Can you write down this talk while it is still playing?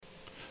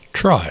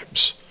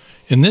Tribes.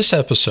 In this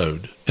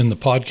episode, in the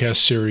podcast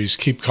series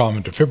Keep Calm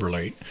and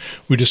Defibrillate,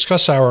 we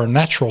discuss our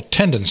natural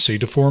tendency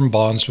to form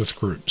bonds with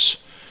groups.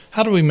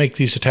 How do we make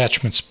these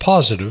attachments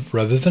positive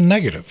rather than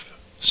negative?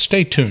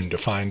 Stay tuned to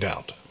find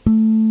out.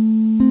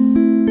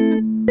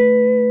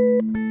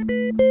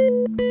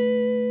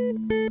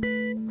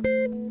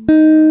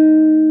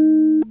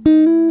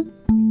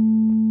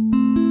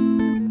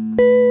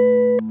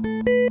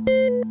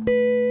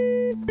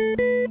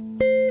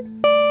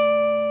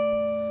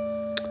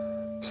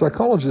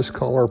 Psychologists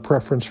call our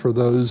preference for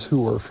those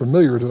who are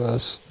familiar to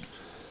us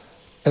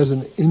as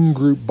an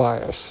in-group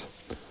bias.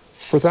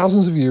 For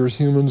thousands of years,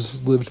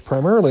 humans lived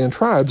primarily in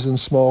tribes and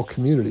small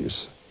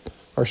communities.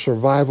 Our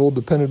survival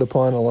depended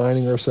upon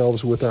aligning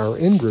ourselves with our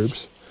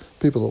in-groups,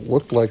 people that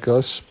looked like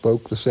us,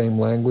 spoke the same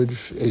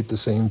language, ate the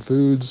same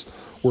foods,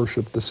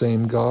 worshipped the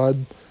same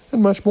God,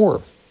 and much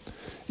more.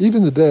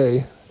 Even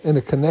today, in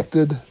a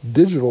connected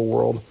digital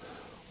world,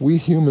 we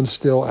humans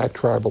still act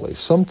tribally,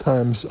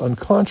 sometimes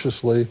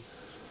unconsciously,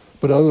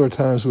 but other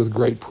times with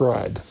great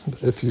pride.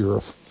 If you're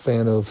a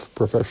fan of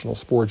professional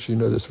sports, you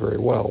know this very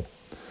well.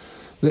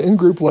 The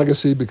in-group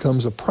legacy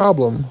becomes a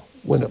problem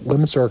when it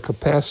limits our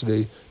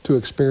capacity to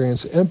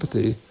experience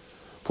empathy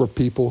for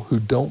people who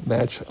don't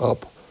match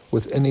up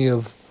with any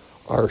of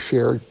our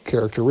shared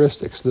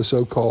characteristics, the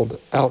so-called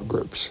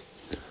outgroups.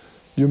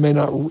 You may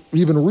not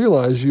even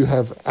realize you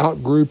have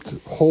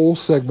outgrouped whole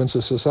segments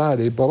of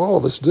society, but all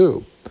of us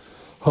do.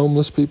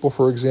 Homeless people,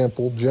 for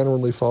example,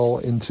 generally fall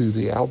into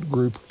the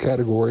outgroup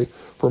category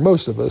for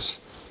most of us,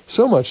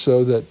 so much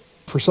so that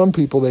for some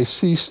people they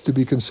cease to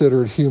be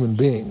considered human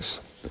beings.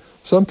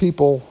 Some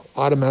people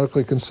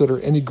automatically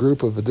consider any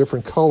group of a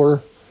different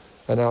color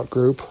an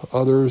outgroup.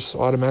 Others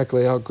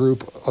automatically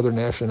outgroup other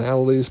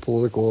nationalities,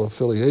 political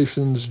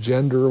affiliations,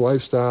 gender,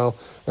 lifestyle,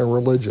 and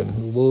religion.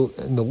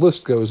 And the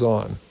list goes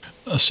on.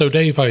 So,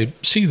 Dave, I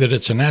see that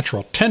it's a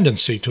natural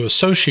tendency to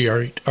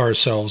associate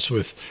ourselves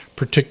with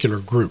particular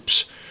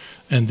groups,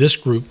 and this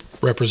group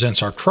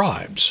represents our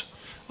tribes.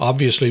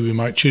 Obviously, we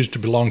might choose to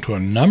belong to a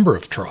number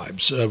of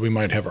tribes. We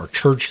might have our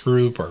church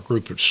group, our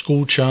group of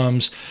school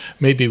chums.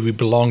 Maybe we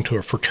belong to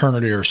a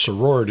fraternity or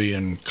sorority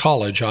in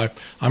college.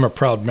 I'm a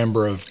proud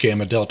member of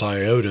Gamma Delta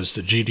Iotas,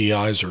 the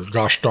GDIs, or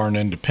gosh darn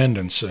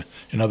independents.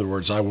 In other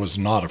words, I was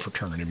not a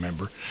fraternity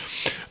member.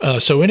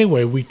 So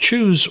anyway, we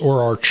choose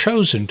or are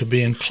chosen to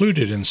be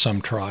included in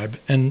some tribe,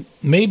 and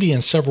maybe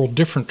in several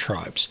different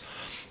tribes,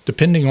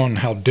 depending on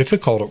how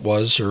difficult it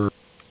was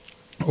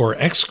or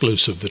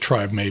exclusive the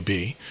tribe may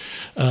be.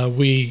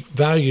 We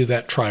value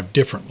that tribe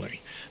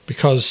differently.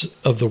 Because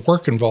of the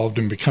work involved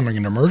in becoming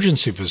an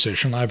emergency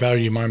physician, I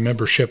value my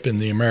membership in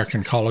the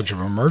American College of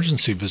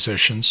Emergency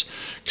Physicians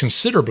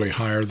considerably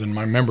higher than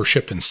my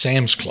membership in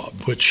Sam's Club,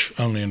 which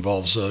only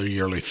involves a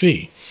yearly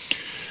fee.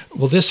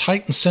 Well, this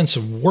heightened sense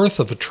of worth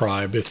of a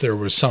tribe, if there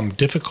was some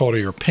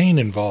difficulty or pain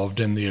involved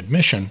in the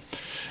admission,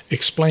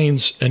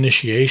 explains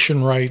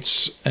initiation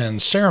rites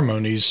and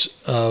ceremonies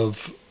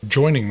of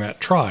joining that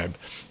tribe.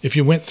 If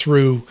you went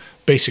through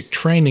basic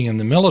training in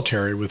the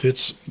military with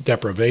its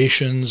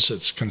deprivations,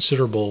 its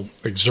considerable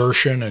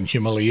exertion and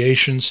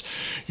humiliations,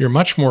 you're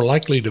much more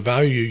likely to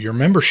value your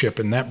membership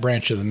in that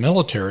branch of the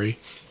military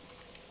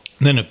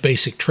than if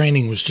basic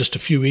training was just a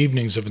few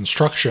evenings of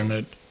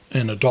instruction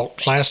in adult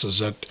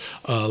classes at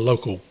a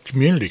local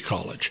community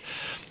college.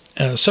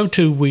 So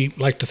too, we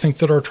like to think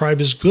that our tribe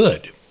is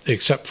good,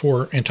 except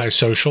for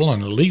antisocial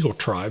and illegal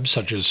tribes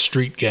such as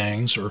street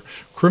gangs or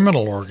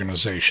criminal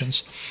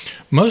organizations.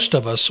 Most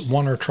of us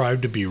want our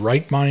tribe to be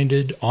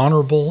right-minded,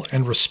 honorable,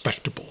 and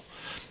respectable.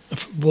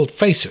 Well,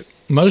 face it,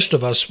 most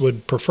of us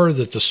would prefer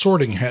that the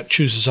Sorting Hat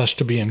chooses us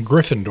to be in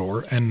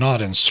Gryffindor and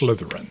not in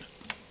Slytherin.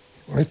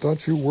 I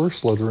thought you were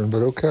Slytherin,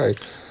 but okay.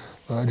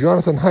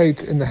 Jonathan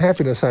Haidt, in the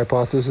Happiness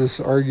Hypothesis,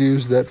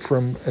 argues that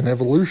from an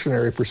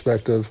evolutionary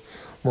perspective,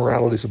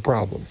 morality is a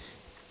problem.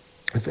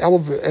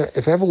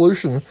 If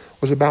evolution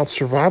was about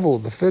survival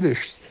of the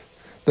fittest,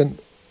 then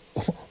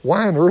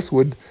why on earth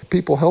would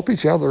people help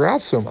each other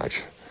out so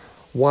much?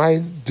 Why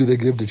do they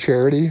give to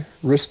charity,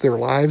 risk their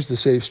lives to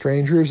save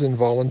strangers, and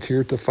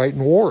volunteer to fight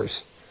in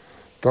wars?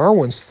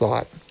 Darwin's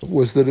thought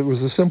was that it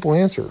was a simple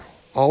answer.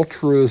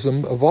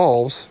 Altruism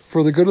evolves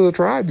for the good of the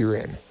tribe you're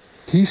in.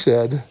 He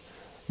said,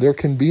 there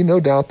can be no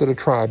doubt that a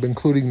tribe,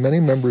 including many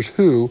members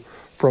who,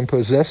 from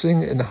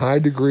possessing in high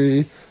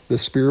degree the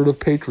spirit of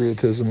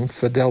patriotism,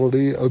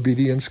 fidelity,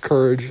 obedience,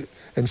 courage,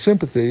 and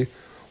sympathy,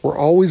 were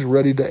always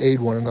ready to aid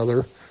one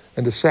another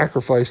and to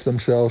sacrifice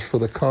themselves for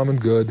the common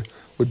good,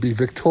 would be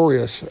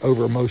victorious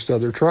over most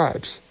other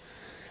tribes.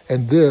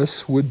 And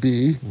this would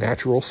be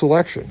natural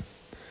selection.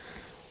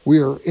 We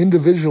are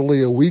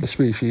individually a weak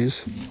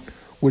species.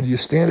 Would you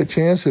stand a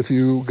chance if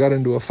you got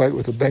into a fight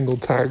with a Bengal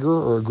tiger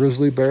or a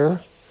grizzly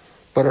bear?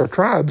 But our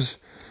tribes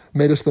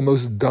made us the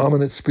most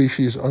dominant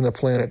species on the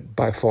planet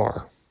by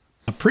far.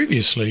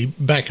 Previously,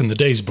 back in the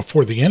days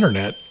before the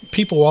internet,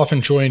 people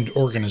often joined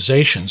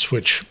organizations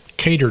which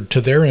catered to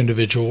their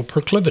individual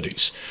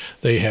proclivities.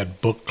 They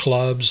had book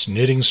clubs,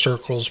 knitting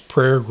circles,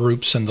 prayer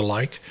groups, and the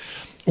like.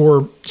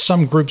 or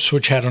some groups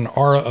which had an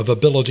aura of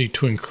ability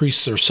to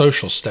increase their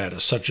social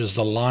status, such as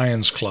the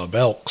Lions Club,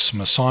 Elks,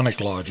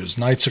 Masonic Lodges,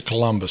 Knights of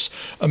Columbus,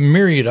 a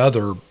myriad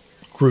other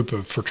group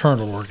of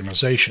fraternal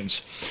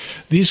organizations.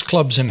 These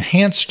clubs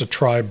enhanced a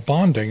tribe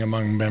bonding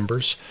among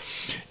members,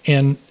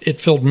 and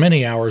it filled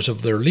many hours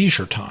of their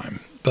leisure time.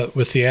 But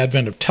with the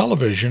advent of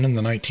television in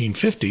the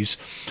 1950s,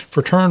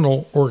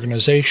 fraternal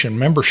organization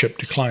membership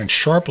declined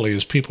sharply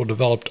as people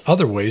developed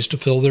other ways to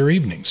fill their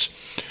evenings.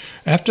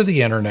 After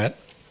the internet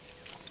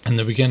and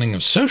the beginning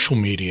of social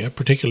media,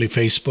 particularly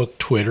Facebook,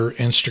 Twitter,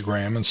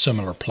 Instagram, and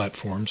similar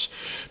platforms,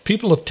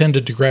 people have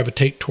tended to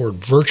gravitate toward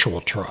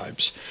virtual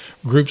tribes,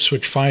 groups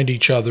which find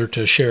each other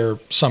to share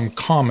some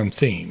common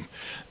theme.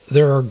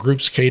 There are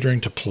groups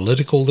catering to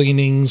political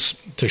leanings,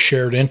 to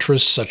shared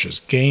interests such as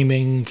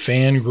gaming,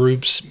 fan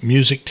groups,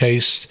 music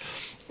tastes,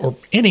 or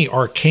any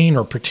arcane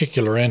or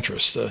particular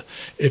interest.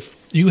 If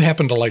you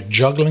happen to like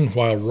juggling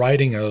while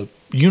riding a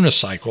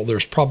unicycle,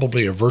 there's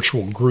probably a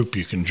virtual group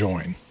you can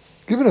join.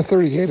 Given a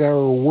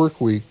 38-hour work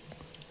week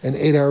and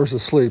 8 hours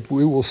of sleep,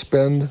 we will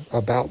spend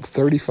about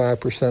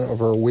 35%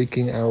 of our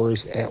waking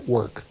hours at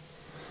work.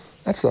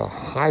 That's a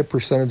high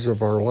percentage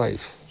of our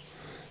life.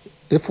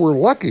 If we're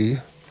lucky,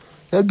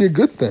 that'd be a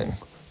good thing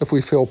if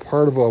we feel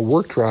part of a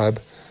work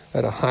tribe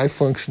at a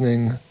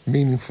high-functioning,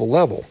 meaningful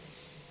level.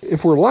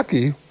 If we're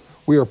lucky,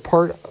 we are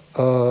part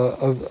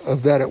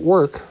of that at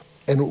work,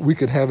 and we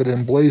could have it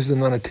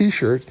emblazoned on a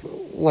T-shirt,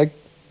 like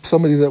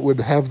somebody that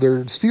would have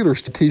their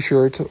Steelers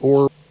T-shirt,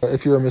 or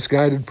if you're a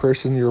misguided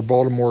person, your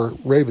Baltimore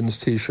Ravens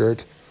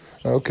T-shirt.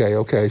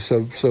 Okay.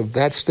 So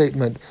that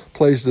statement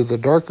plays to the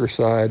darker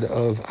side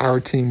of our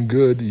team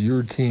good,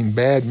 your team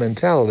bad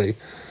mentality,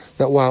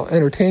 that while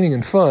entertaining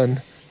and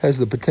fun, has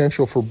the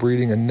potential for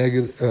breeding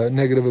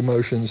negative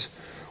emotions,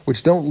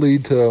 which don't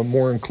lead to a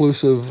more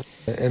inclusive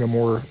and a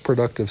more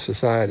productive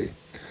society.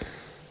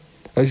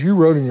 As you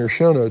wrote in your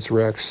show notes,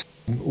 Rex,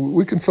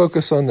 we can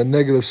focus on the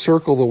negative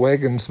circle the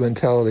wagons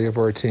mentality of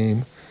our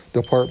team,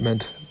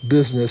 department,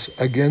 business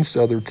against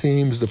other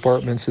teams,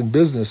 departments, and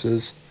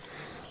businesses.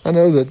 I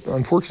know that,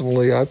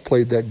 unfortunately, I've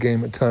played that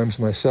game at times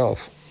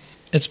myself.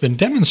 It's been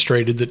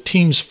demonstrated that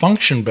teams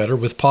function better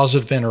with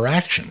positive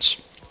interactions.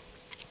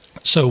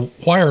 So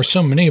why are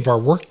so many of our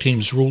work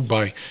teams ruled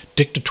by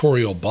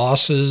dictatorial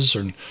bosses,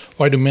 and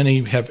why do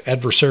many have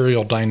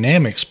adversarial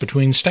dynamics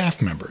between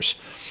staff members?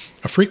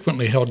 A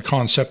frequently held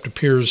concept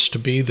appears to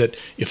be that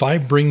if I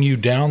bring you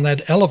down,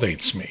 that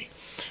elevates me.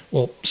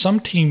 Well, some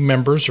team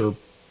members or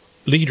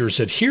leaders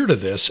adhere to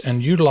this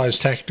and utilize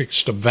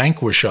tactics to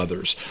vanquish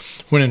others,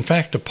 when in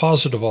fact a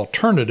positive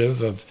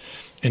alternative of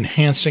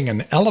enhancing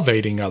and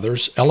elevating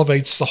others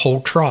elevates the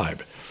whole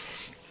tribe.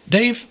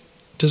 Dave,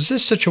 does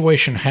this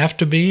situation have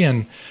to be,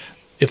 and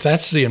if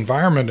that's the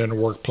environment in a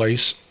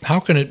workplace, how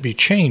can it be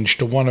changed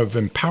to one of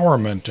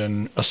empowerment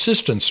and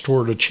assistance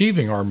toward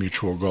achieving our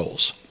mutual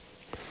goals?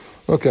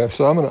 Okay,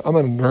 so I'm gonna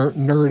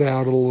nerd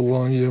out a little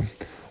on you.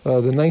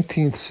 The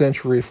 19th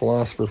century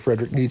philosopher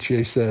Friedrich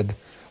Nietzsche said,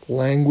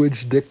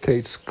 "Language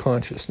dictates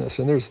consciousness,"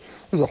 and there's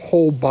a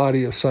whole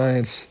body of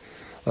science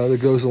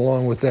that goes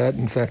along with that.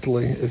 In fact,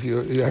 if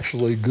you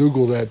actually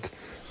Google that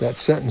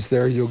sentence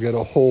there, you'll get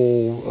a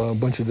whole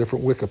bunch of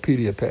different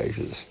Wikipedia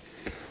pages.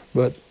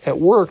 But at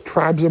work,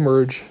 tribes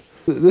emerge.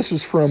 This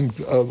is from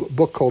a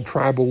book called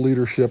Tribal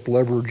Leadership,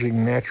 Leveraging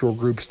Natural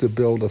Groups to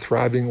Build a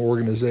Thriving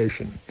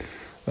Organization.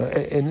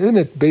 And in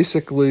it,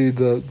 basically,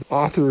 the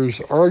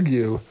authors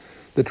argue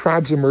that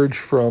tribes emerge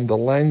from the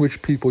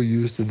language people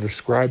use to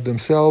describe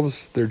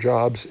themselves, their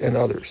jobs, and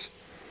others.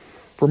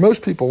 For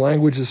most people,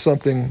 language is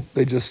something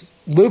they just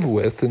live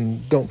with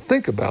and don't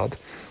think about,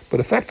 but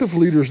effective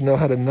leaders know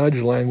how to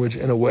nudge language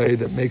in a way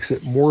that makes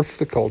it morph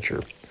the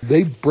culture.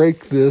 They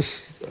break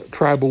this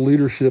tribal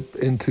leadership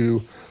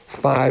into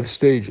 5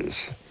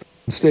 stages.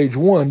 Stage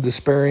 1,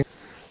 despairing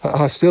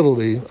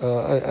hostility.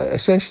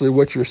 Essentially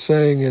what you're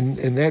saying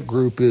in that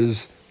group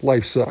is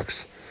life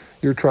sucks.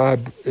 Your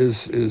tribe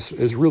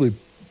is really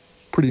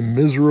pretty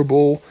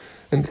miserable,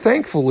 and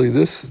thankfully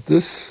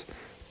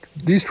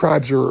these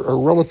tribes are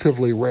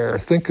relatively rare.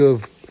 Think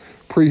of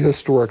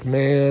prehistoric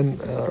man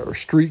or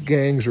street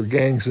gangs or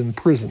gangs in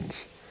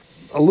prisons.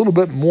 A little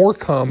bit more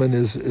common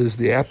is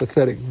the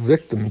apathetic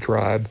victim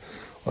tribe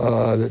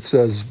that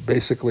says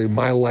basically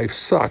my life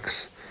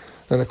sucks.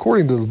 And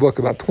according to the book,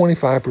 about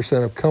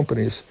 25% of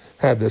companies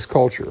have this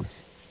culture.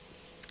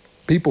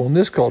 People in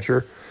this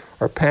culture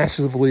are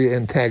passively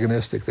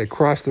antagonistic. They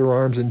cross their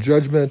arms in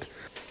judgment,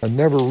 and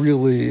never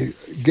really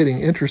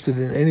getting interested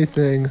in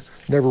anything,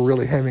 never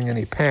really having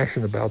any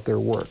passion about their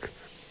work.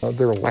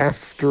 Their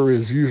laughter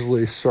is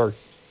usually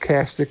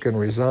sarcastic and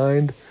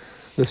resigned.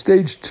 The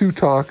stage 2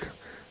 talk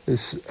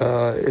is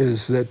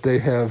that they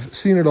have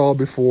seen it all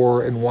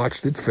before and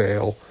watched it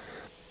fail.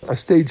 A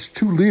stage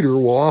 2 leader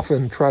will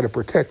often try to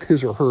protect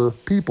his or her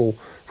people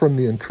from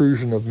the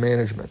intrusion of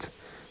management.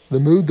 The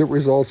mood that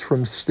results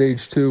from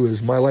stage 2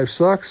 is my life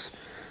sucks,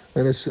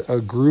 and it's a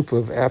group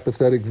of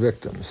apathetic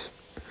victims.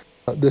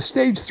 The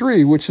stage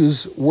 3, which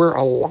is where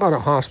a lot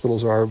of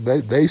hospitals are,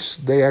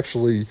 they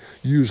actually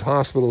use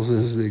hospitals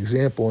as the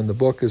example in the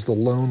book, is the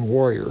lone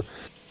warrior.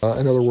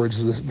 In other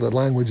words, the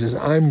language is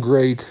I'm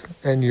great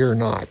and you're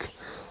not.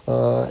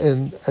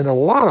 And a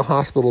lot of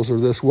hospitals are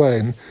this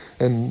way,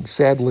 and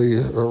sadly,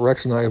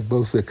 Rex and I have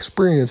both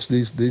experienced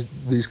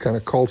these kind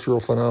of cultural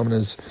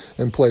phenomena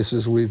in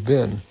places we've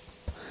been.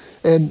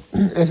 And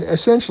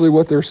essentially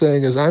what they're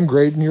saying is I'm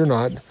great and you're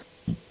not.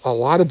 A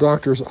lot of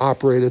doctors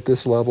operate at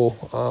this level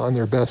on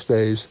their best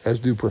days, as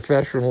do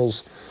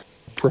professionals,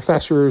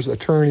 professors,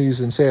 attorneys,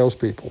 and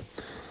salespeople.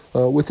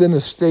 Within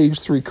a stage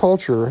 3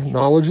 culture,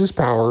 knowledge is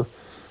power,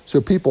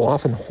 so people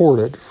often hoard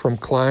it from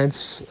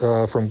clients,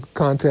 from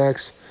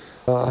contacts,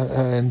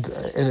 and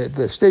at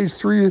the stage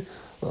 3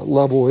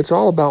 level, it's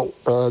all about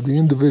the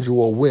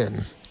individual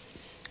win,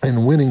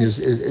 and winning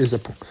is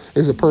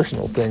a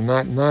personal thing,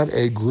 not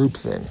a group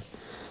thing.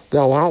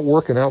 They'll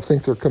outwork and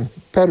outthink their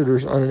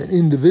competitors on an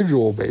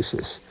individual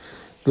basis.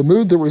 The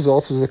mood that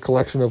results is a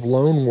collection of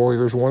lone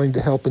warriors wanting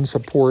to help and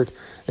support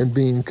and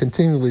being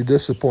continually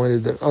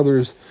disappointed that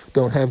others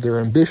don't have their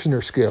ambition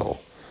or skill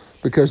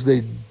because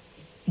they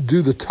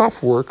do the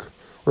tough work,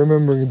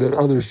 remembering that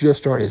others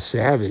just aren't as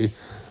savvy.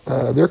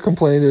 Their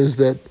complaint is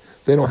that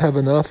they don't have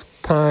enough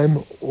time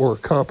or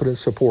competent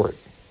support.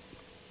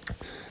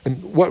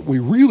 And what we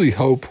really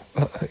hope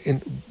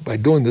by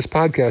doing this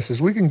podcast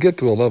is we can get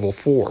to a level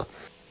 4.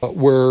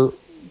 Where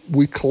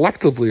we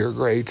collectively are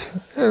great,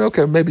 and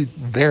okay, maybe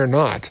they're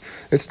not.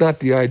 It's not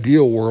the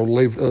ideal world.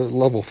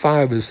 Level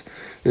 5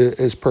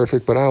 is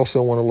perfect, but I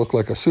also want to look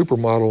like a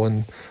supermodel,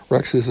 and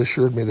Rex has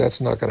assured me that's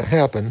not going to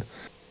happen.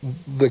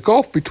 The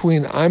gulf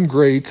between I'm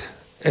great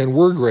and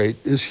we're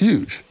great is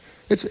huge.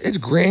 It's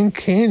Grand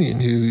Canyon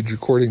huge,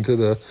 according to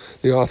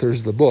the authors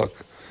of the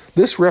book.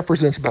 This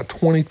represents about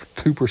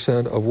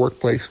 22% of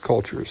workplace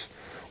cultures,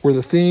 where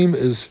the theme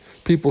is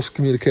people's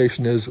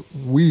communication is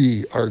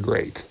we are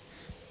great.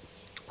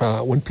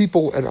 When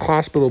people at a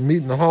hospital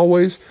meet in the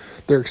hallways,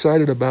 they're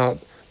excited about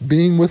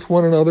being with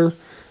one another.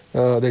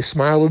 They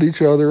smile at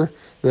each other.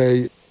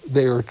 They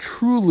are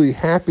truly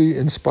happy,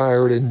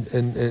 inspired,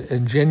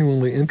 and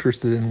genuinely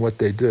interested in what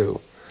they do.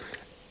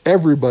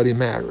 Everybody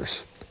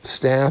matters.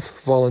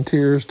 Staff,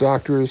 volunteers,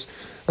 doctors,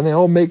 and they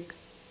all make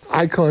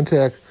eye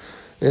contact.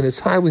 And it's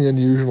highly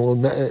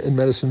unusual in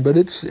medicine, but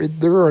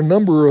there are a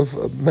number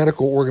of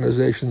medical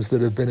organizations that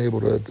have been able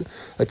to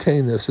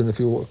attain this. And if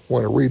you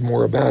want to read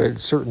more about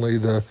it, certainly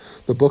the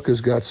book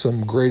has got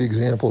some great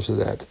examples of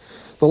that.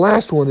 The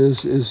last one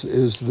is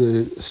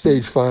the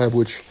stage 5,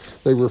 which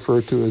they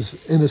refer to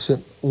as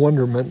innocent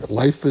wonderment.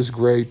 Life is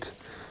great,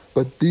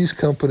 but these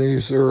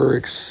companies are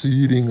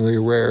exceedingly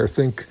rare.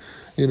 Think,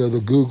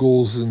 the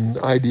Googles and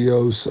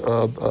IDEOs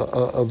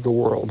of the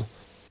world.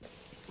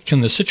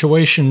 Can the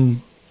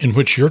situation in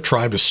which your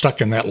tribe is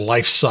stuck in that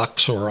life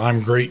sucks or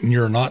I'm great and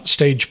you're not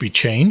stage be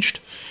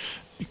changed?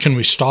 Can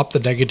we stop the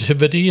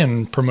negativity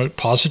and promote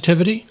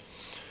positivity?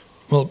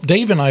 Well,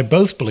 Dave and I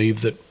both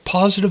believe that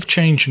positive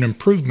change and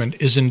improvement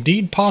is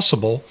indeed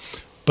possible,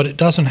 but it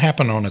doesn't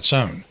happen on its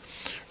own.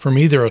 From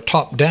either a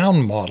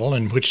top-down model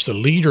in which the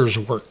leaders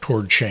work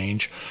toward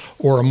change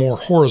or a more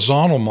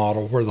horizontal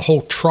model where the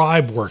whole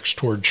tribe works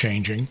toward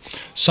changing,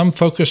 some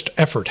focused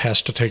effort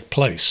has to take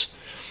place.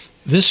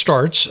 This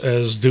starts,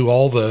 as do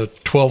all the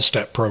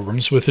 12-step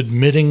programs, with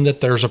admitting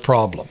that there's a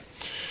problem.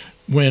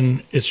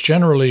 When it's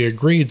generally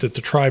agreed that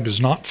the tribe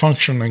is not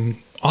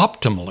functioning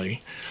optimally,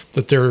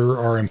 that there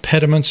are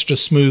impediments to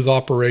smooth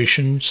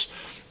operations,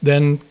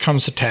 then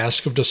comes the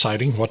task of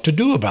deciding what to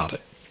do about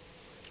it.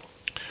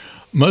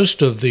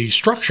 Most of the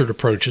structured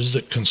approaches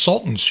that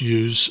consultants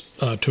use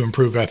to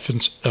improve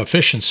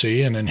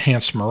efficiency and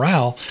enhance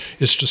morale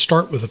is to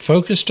start with a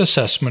focused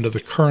assessment of the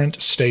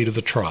current state of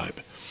the tribe.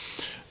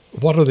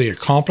 What are the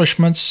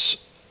accomplishments?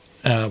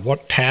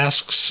 What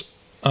tasks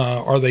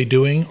are they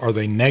doing? Are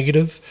they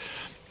negative?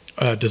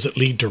 Does it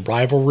lead to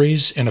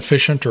rivalries,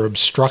 inefficient or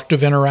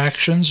obstructive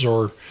interactions,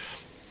 or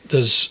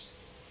does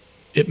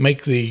it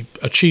make the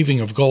achieving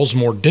of goals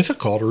more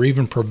difficult or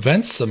even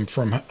prevents them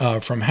from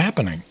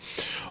happening?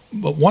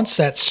 But once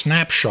that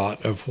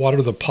snapshot of what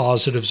are the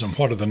positives and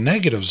what are the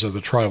negatives of the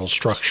tribal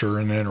structure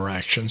and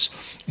interactions,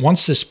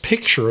 once this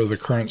picture of the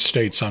current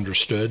state's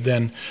understood,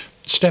 then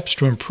steps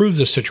to improve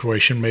the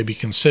situation may be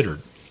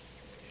considered.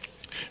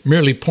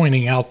 Merely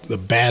pointing out the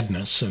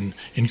badness and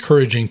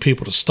encouraging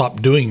people to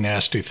stop doing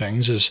nasty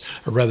things is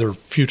a rather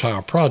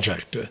futile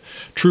project.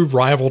 True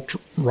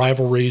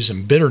rivalries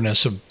and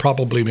bitterness have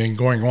probably been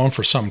going on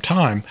for some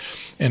time,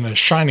 and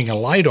shining a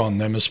light on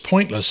them is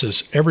pointless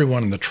as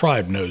everyone in the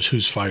tribe knows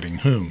who's fighting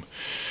whom.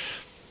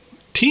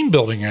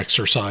 Team-building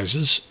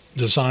exercises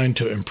designed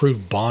to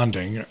improve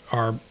bonding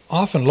are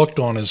often looked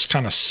on as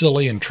kind of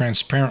silly and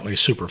transparently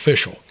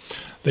superficial.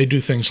 They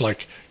do things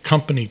like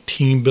company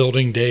team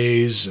building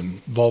days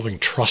involving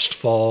trust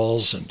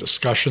falls and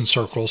discussion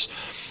circles,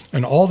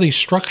 and all these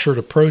structured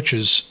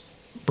approaches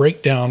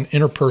break down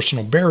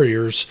interpersonal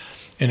barriers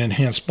and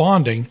enhance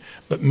bonding,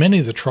 but many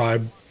of the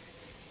tribe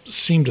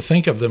seem to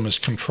think of them as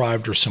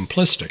contrived or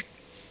simplistic.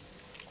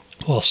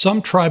 While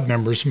some tribe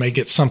members may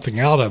get something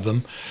out of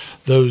them,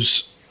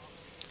 those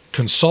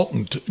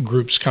consultant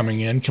groups coming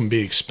in can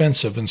be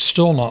expensive and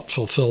still not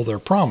fulfill their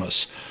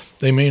promise.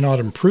 They may not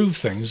improve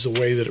things the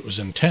way that it was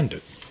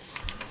intended.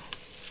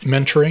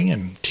 Mentoring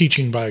and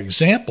teaching by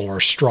example are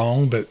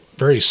strong but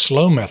very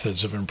slow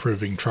methods of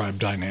improving tribe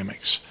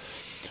dynamics.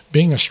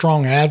 Being a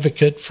strong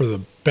advocate for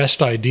the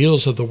best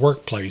ideals of the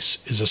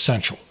workplace is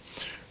essential.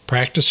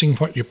 Practicing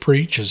what you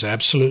preach is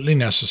absolutely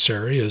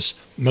necessary, as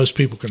most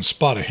people can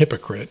spot a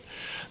hypocrite,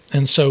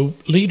 and so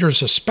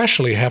leaders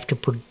especially have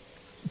to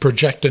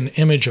project an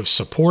image of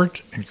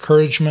support,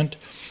 encouragement,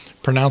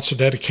 pronounce a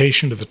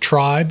dedication to the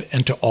tribe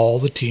and to all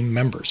the team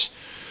members.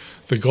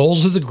 The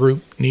goals of the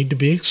group need to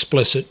be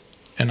explicit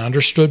and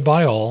understood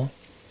by all,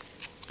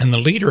 and the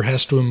leader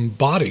has to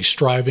embody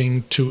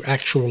striving to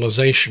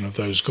actualization of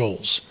those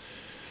goals.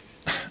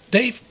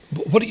 Dave,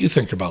 what do you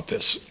think about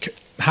this?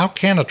 How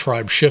can a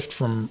tribe shift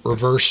from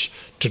reverse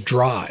to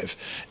drive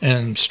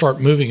and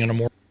start moving in a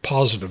more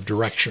positive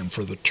direction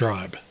for the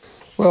tribe?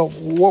 Well,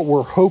 what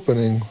we're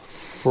hoping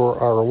for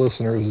our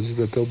listeners is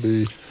that they'll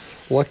be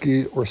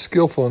lucky or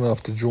skillful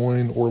enough to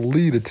join or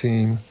lead a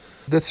team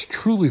that's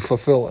truly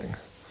fulfilling.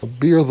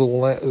 Be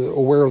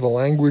aware of the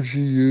language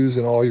you use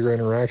in all your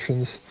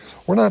interactions.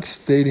 We're not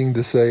stating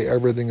to say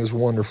everything is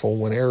wonderful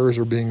when errors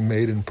are being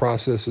made in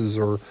processes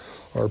or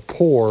are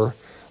poor,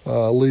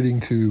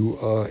 leading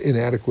to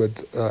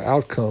inadequate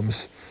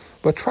outcomes.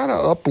 But try to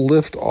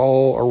uplift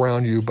all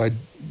around you by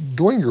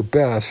doing your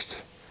best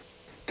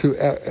to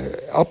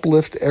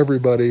uplift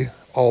everybody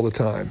all the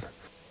time.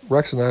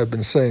 Rex and I have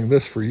been saying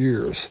this for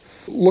years.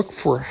 Look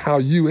for how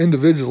you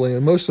individually,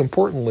 and most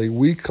importantly,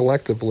 we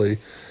collectively,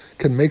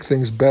 can make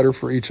things better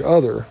for each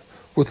other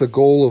with the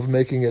goal of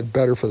making it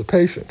better for the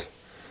patient.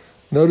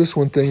 Notice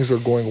when things are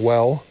going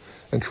well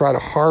and try to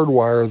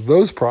hardwire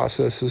those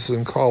processes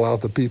and call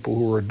out the people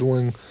who are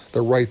doing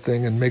the right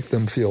thing and make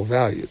them feel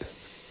valued.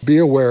 Be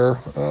aware,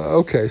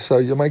 so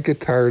you might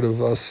get tired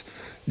of us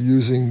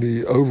using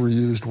the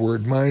overused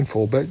word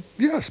mindful, but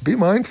yes, be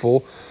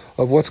mindful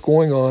of what's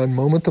going on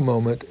moment to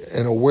moment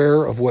and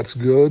aware of what's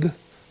good,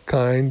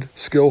 kind,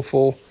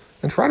 skillful,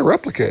 and try to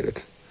replicate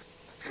it.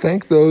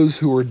 Thank those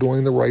who are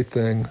doing the right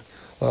thing.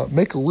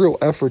 Make a real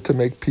effort to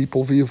make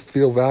people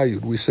feel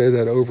valued. We say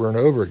that over and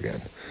over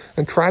again.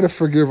 And try to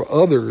forgive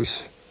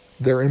others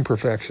their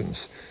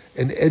imperfections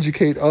and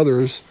educate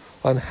others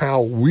on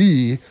how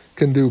we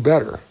can do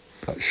better.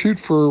 Shoot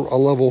for a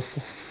level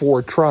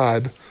 4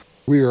 tribe.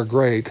 We are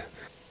great.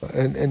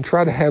 And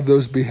try to have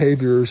those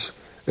behaviors.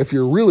 If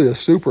you're really a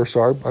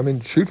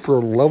superstar, shoot for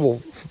level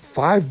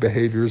 5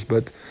 behaviors,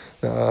 but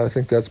I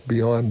think that's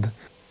beyond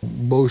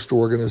most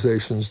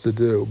organizations to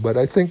do. But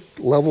I think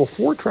level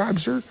 4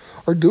 tribes are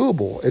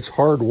doable. It's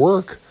hard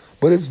work,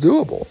 but it's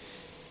doable.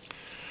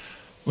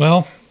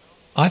 Well,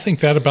 I think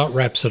that about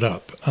wraps it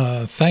up.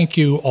 Thank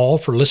you all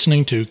for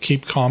listening to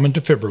Keep Calm and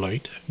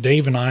Defibrillate.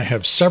 Dave and I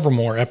have several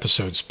more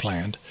episodes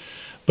planned.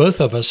 Both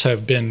of us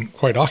have been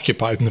quite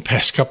occupied in the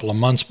past couple of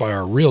months by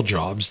our real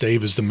jobs.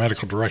 Dave is the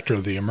medical director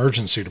of the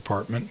emergency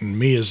department, and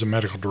me as the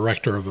medical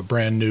director of a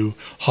brand new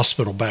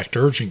hospital-backed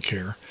urgent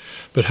care.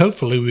 But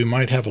hopefully we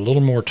might have a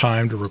little more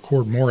time to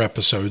record more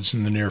episodes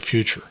in the near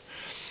future.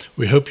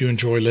 We hope you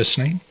enjoy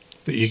listening,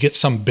 that you get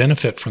some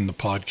benefit from the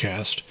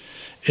podcast.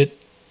 It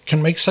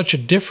can make such a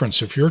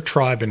difference if your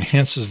tribe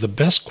enhances the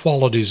best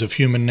qualities of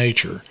human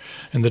nature,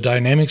 and the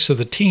dynamics of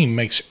the team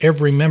makes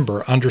every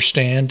member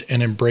understand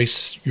and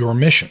embrace your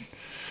mission.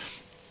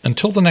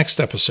 Until the next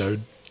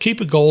episode, keep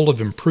a goal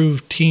of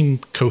improved team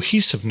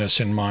cohesiveness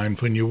in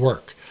mind when you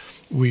work.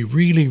 We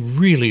really,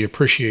 really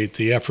appreciate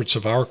the efforts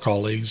of our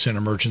colleagues in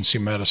emergency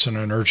medicine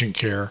and urgent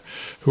care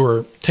who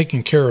are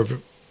taking care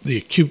of the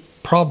acute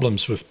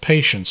problems with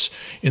patients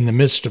in the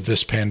midst of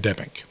this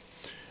pandemic.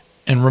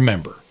 And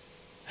remember,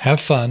 have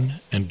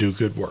fun and do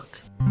good work.